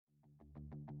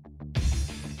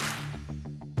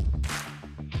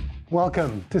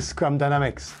Welcome to Scrum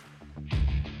Dynamics.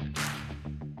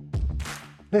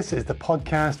 This is the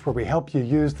podcast where we help you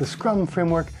use the Scrum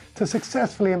framework to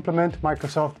successfully implement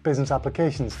Microsoft business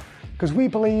applications, because we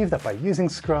believe that by using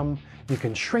Scrum, you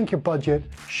can shrink your budget,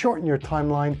 shorten your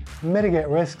timeline, mitigate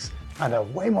risks, and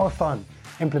have way more fun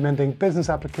implementing business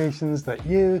applications that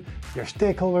you, your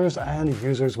stakeholders, and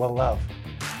users will love.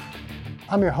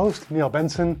 I'm your host, Neil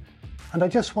Benson, and I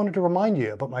just wanted to remind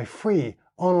you about my free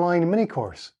online mini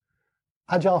course,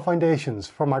 Agile Foundations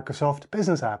for Microsoft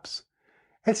Business Apps.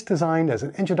 It's designed as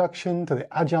an introduction to the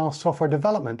Agile software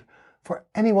development for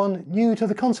anyone new to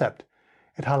the concept.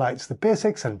 It highlights the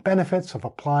basics and benefits of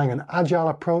applying an Agile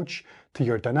approach to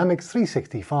your Dynamics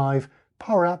 365,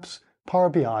 Power Apps, Power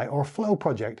BI, or Flow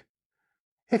project.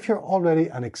 If you're already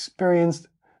an experienced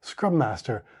Scrum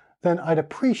Master, then I'd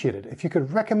appreciate it if you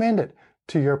could recommend it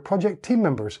to your project team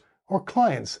members or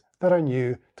clients that are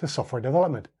new to software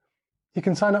development. You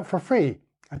can sign up for free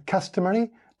at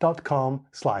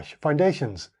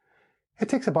customary.com/foundations. It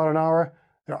takes about an hour.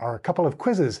 There are a couple of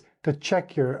quizzes to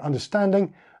check your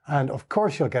understanding, and of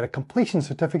course you'll get a completion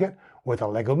certificate with a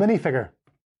Lego minifigure.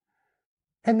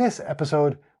 In this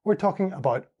episode, we're talking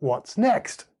about what's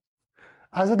next.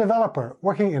 As a developer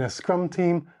working in a Scrum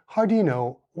team, how do you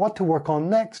know what to work on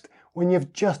next when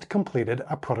you've just completed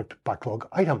a product backlog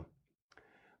item?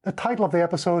 The title of the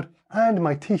episode and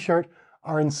my t-shirt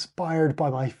are inspired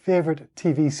by my favorite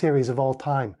TV series of all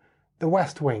time, The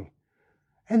West Wing.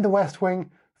 In The West Wing,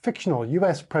 fictional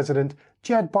US President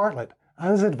Jed Bartlet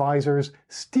and his advisors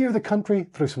steer the country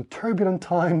through some turbulent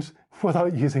times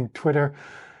without using Twitter.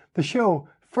 The show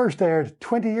first aired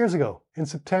 20 years ago in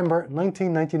September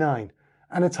 1999,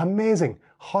 and it's amazing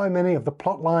how many of the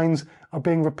plot lines are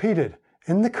being repeated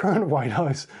in the current White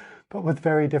House, but with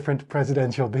very different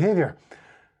presidential behavior.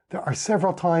 There are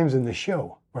several times in the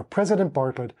show where President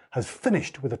Bartlet has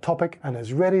finished with a topic and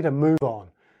is ready to move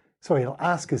on. So he'll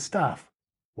ask his staff,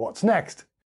 "What's next?"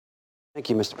 Thank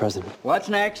you, Mr. President. What's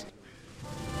next?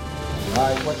 All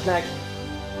right, what's next?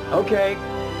 Okay,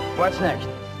 what's next?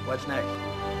 What's next?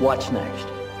 What's next?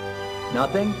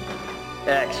 Nothing?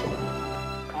 Excellent.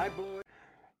 I blew it.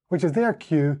 Which is their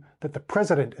cue that the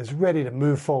president is ready to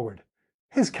move forward.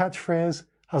 His catchphrase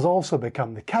has also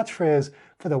become the catchphrase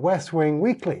for the West Wing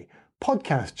Weekly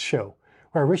podcast show,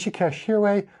 where Rishikesh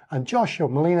Hirway and Joshua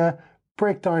Malina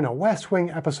break down a West Wing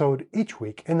episode each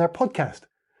week in their podcast.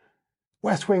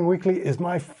 West Wing Weekly is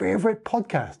my favorite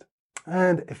podcast,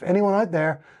 and if anyone out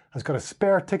there has got a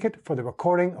spare ticket for the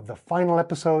recording of the final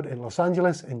episode in Los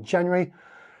Angeles in January,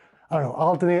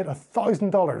 I'll donate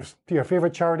 $1,000 to your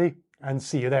favorite charity and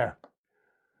see you there.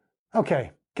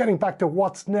 Okay, getting back to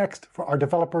what's next for our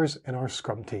developers in our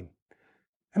Scrum team.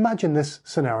 Imagine this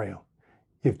scenario.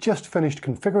 You've just finished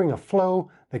configuring a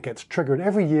flow that gets triggered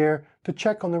every year to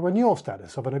check on the renewal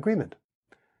status of an agreement.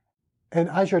 In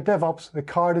Azure DevOps, the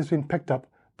card has been picked up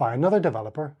by another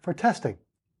developer for testing.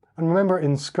 And remember,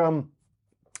 in Scrum,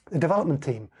 the development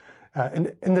team,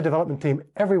 in the development team,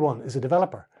 everyone is a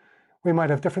developer. We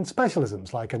might have different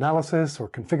specialisms like analysis or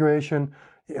configuration,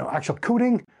 actual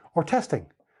coding or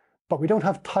testing, but we don't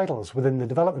have titles within the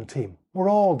development team.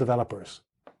 We're all developers.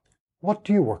 What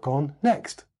do you work on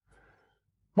next?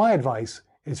 My advice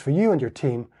is for you and your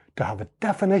team to have a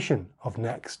definition of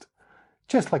next.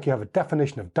 Just like you have a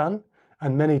definition of done,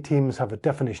 and many teams have a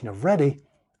definition of ready,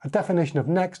 a definition of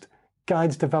next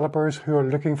guides developers who are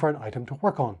looking for an item to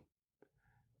work on.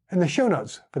 In the show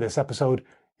notes for this episode,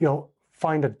 you'll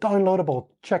find a downloadable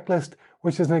checklist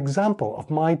which is an example of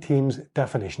my team's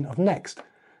definition of next.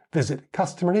 Visit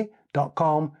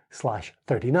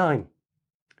customary.com/39.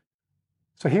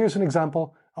 So here's an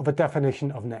example of a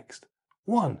definition of next.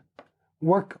 1.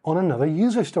 Work on another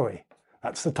user story.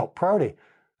 That's the top priority.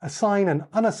 Assign an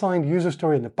unassigned user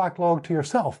story in the backlog to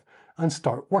yourself and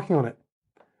start working on it.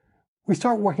 We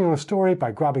start working on a story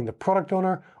by grabbing the product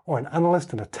owner or an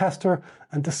analyst and a tester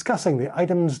and discussing the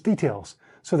item's details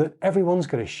so that everyone's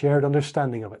got a shared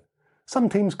understanding of it. Some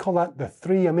teams call that the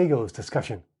Three Amigos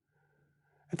discussion.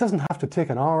 It doesn't have to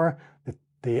take an hour.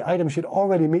 The item should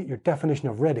already meet your definition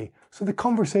of ready, so the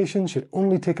conversation should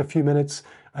only take a few minutes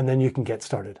and then you can get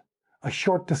started. A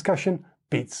short discussion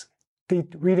beats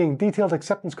reading detailed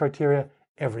acceptance criteria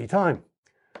every time.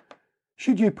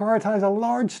 Should you prioritize a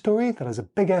large story that has a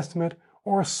big estimate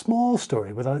or a small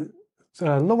story with a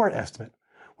lower estimate?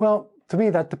 Well, to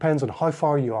me that depends on how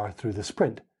far you are through the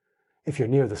sprint. If you're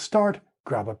near the start,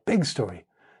 grab a big story.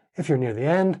 If you're near the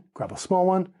end, grab a small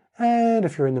one. And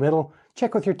if you're in the middle,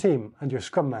 check with your team and your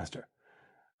Scrum Master.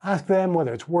 Ask them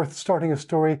whether it's worth starting a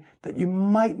story that you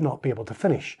might not be able to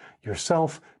finish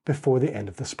yourself before the end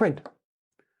of the sprint.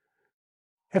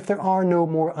 If there are no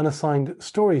more unassigned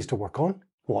stories to work on,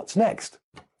 what's next?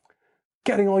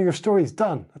 Getting all your stories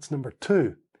done, that's number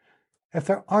 2. If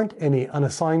there aren't any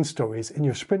unassigned stories in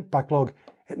your sprint backlog,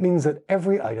 it means that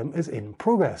every item is in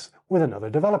progress with another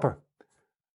developer.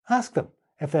 Ask them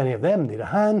if any of them need a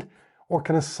hand or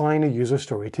can assign a user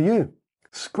story to you.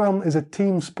 Scrum is a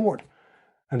team sport,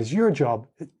 and it's your job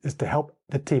is to help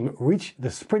the team reach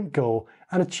the sprint goal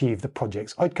and achieve the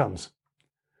project's outcomes.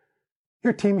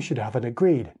 Your team should have an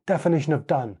agreed definition of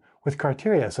done with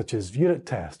criteria such as unit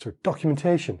tests or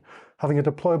documentation, having a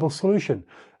deployable solution,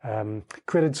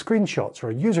 created screenshots or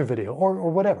a user video or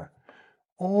whatever.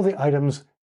 All the items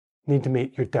need to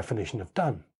meet your definition of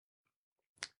done.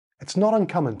 It's not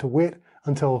uncommon to wait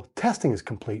until testing is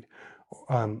complete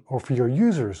or for your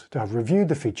users to have reviewed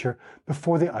the feature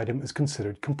before the item is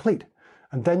considered complete,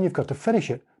 and then you've got to finish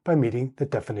it by meeting the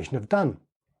definition of done.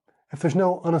 If there's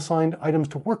no unassigned items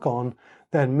to work on,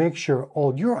 then make sure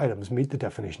all your items meet the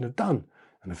definition of done.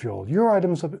 And if all your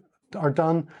items are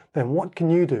done, then what can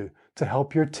you do to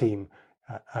help your team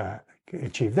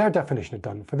achieve their definition of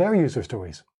done for their user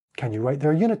stories? Can you write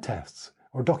their unit tests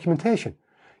or documentation?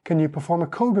 Can you perform a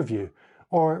code review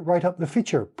or write up the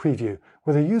feature preview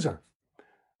with a user?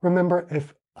 Remember,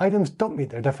 if items don't meet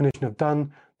their definition of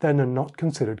done, then they're not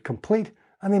considered complete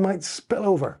and they might spill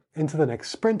over into the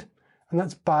next sprint, and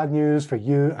that's bad news for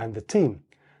you and the team.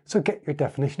 So get your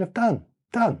definition of done.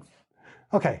 Done.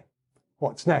 Okay,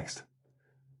 what's next?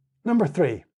 Number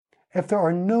 3, if there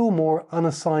are no more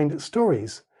unassigned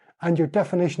stories and your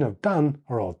definition of done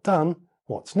are all done,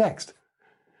 what's next?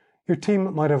 Your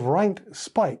team might have ranked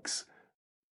spikes,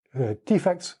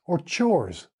 defects, or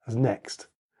chores as next.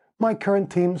 My current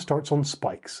team starts on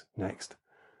spikes next.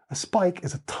 A spike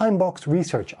is a time-boxed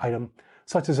research item,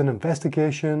 such as an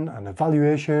investigation, an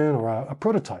evaluation, or a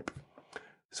prototype.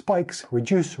 Spikes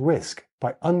reduce risk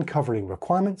by uncovering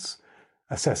requirements,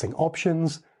 assessing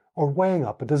options, or weighing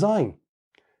up a design.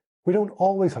 We don't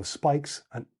always have spikes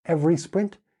in every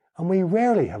sprint, and we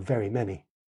rarely have very many.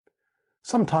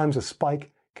 Sometimes a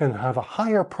spike can have a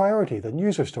higher priority than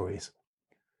user stories.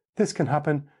 This can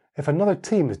happen if another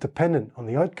team is dependent on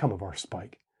the outcome of our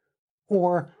spike,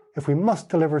 or if we must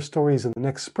deliver stories in the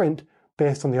next sprint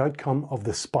based on the outcome of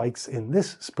the spikes in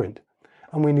this sprint,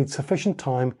 and we need sufficient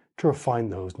time to refine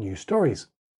those new stories.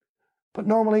 But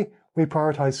normally, we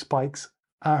prioritize spikes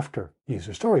after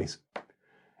user stories.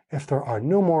 If there are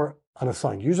no more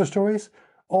unassigned user stories,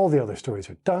 all the other stories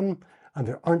are done, and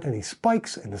there aren't any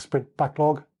spikes in the sprint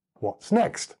backlog, what's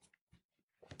next?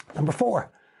 Number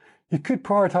 4, you could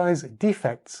prioritize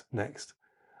defects next.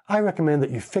 I recommend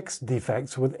that you fix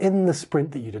defects within the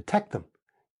sprint that you detect them.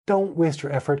 Don't waste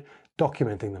your effort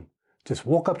documenting them. Just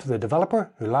walk up to the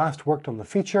developer who last worked on the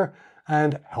feature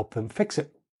and help them fix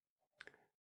it.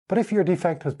 But if your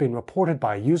defect has been reported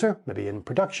by a user, maybe in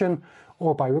production,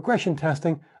 or by regression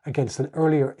testing against an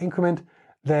earlier increment,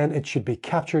 then it should be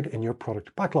captured in your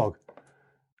product backlog.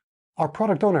 Our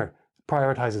product owner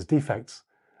prioritizes defects,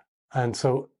 and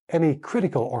so any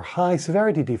critical or high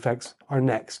severity defects are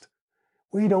next.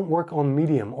 We don't work on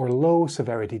medium or low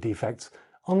severity defects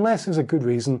unless there's a good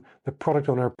reason the product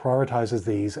owner prioritizes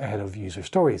these ahead of user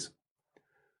stories.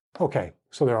 Okay,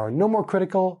 so there are no more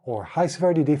critical or high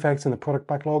severity defects in the product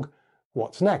backlog.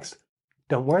 What's next?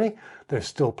 Don't worry, there's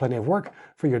still plenty of work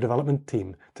for your development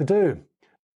team to do.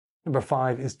 Number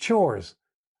 5 is chores.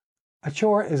 A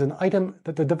chore is an item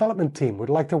that the development team would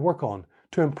like to work on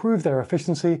to improve their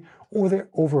efficiency or the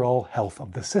overall health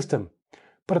of the system.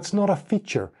 But it's not a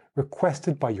feature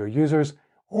requested by your users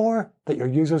or that your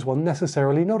users will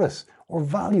necessarily notice or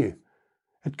value.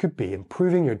 It could be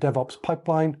improving your DevOps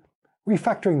pipeline,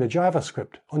 refactoring the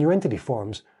JavaScript on your entity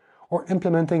forms, or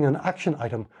implementing an action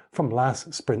item from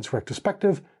last sprint's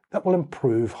retrospective that will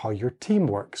improve how your team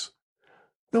works.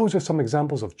 Those are some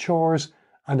examples of chores,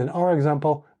 and in our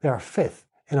example, they are 5th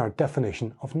in our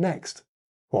definition of next.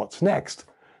 What's next?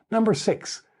 Number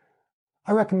 6.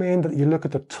 I recommend that you look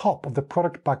at the top of the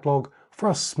product backlog for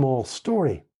a small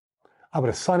story. I would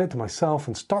assign it to myself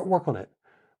and start work on it,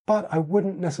 but I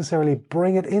wouldn't necessarily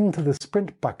bring it into the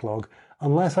sprint backlog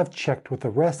unless I've checked with the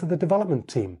rest of the development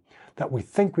team that we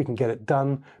think we can get it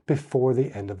done before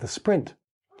the end of the sprint.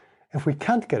 If we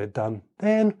can't get it done,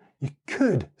 then you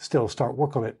could still start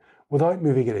work on it without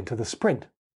moving it into the sprint.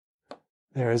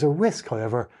 There is a risk,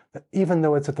 however, that even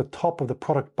though it's at the top of the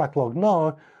product backlog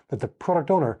now, that the product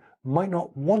owner might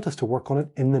not want us to work on it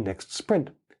in the next sprint.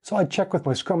 So I'd check with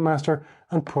my Scrum Master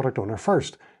and product owner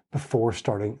first before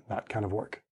starting that kind of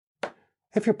work.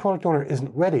 If your product owner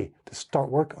isn't ready to start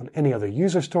work on any other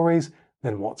user stories,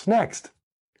 then what's next?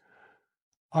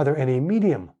 Are there any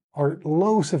medium or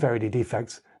low severity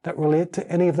defects that relate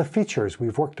to any of the features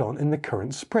we've worked on in the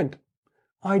current sprint.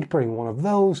 I'd bring one of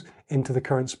those into the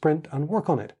current sprint and work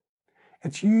on it.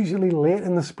 It's usually late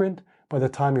in the sprint by the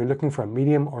time you're looking for a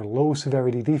medium or low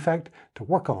severity defect to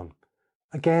work on.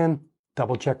 Again,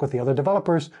 double check with the other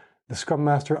developers, the Scrum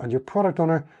Master and your product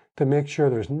owner to make sure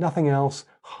there's nothing else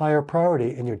higher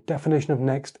priority in your definition of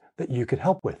next that you could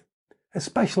help with,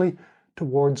 especially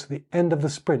towards the end of the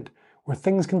sprint where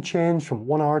things can change from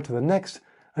 1 hour to the next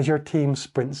as your team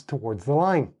sprints towards the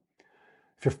line.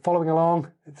 If you're following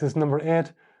along, this is number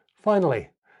 8. Finally,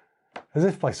 as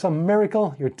if by some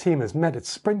miracle, your team has met its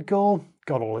sprint goal,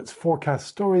 got all its forecast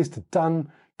stories done,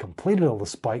 completed all the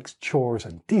spikes, chores,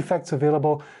 and defects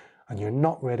available, and you're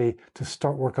not ready to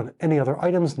start work on any other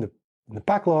items in the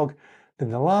backlog, then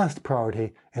the last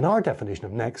priority in our definition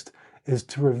of next is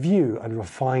to review and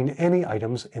refine any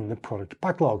items in the product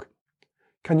backlog.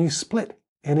 Can you split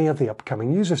any of the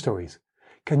upcoming user stories?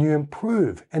 Can you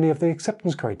improve any of the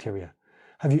acceptance criteria?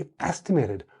 Have you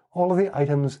estimated all of the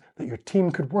items that your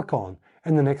team could work on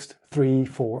in the next 3,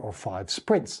 4, or 5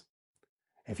 sprints?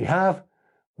 If you have,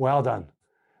 well done.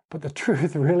 But the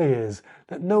truth really is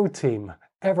that no team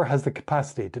ever has the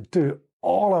capacity to do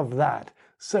all of that.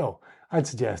 So I'd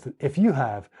suggest that if you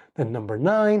have, then number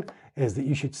 9 is that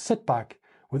you should sit back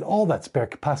with all that spare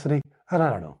capacity and, I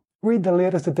don't know, read the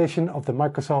latest edition of the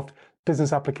Microsoft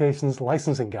Business Applications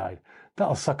Licensing Guide.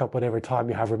 That'll suck up whatever time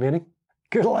you have remaining.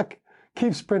 Good luck,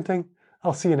 keep sprinting,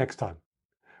 I'll see you next time.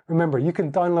 Remember, you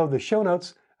can download the show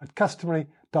notes at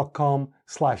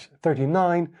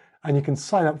customary.com/39 and you can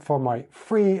sign up for my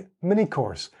free mini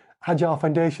course, Agile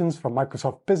Foundations for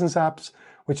Microsoft Business Apps,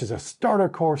 which is a starter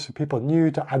course for people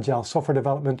new to Agile software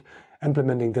development,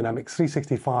 implementing Dynamics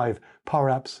 365, Power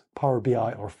Apps, Power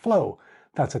BI, or Flow.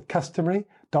 That's at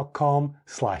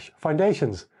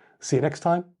customary.com/foundations. See you next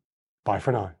time. Bye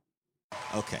for now.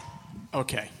 Okay.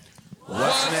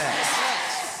 What's next?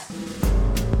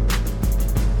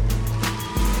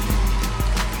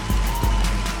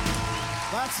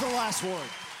 That's the last word.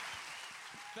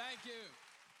 Thank you.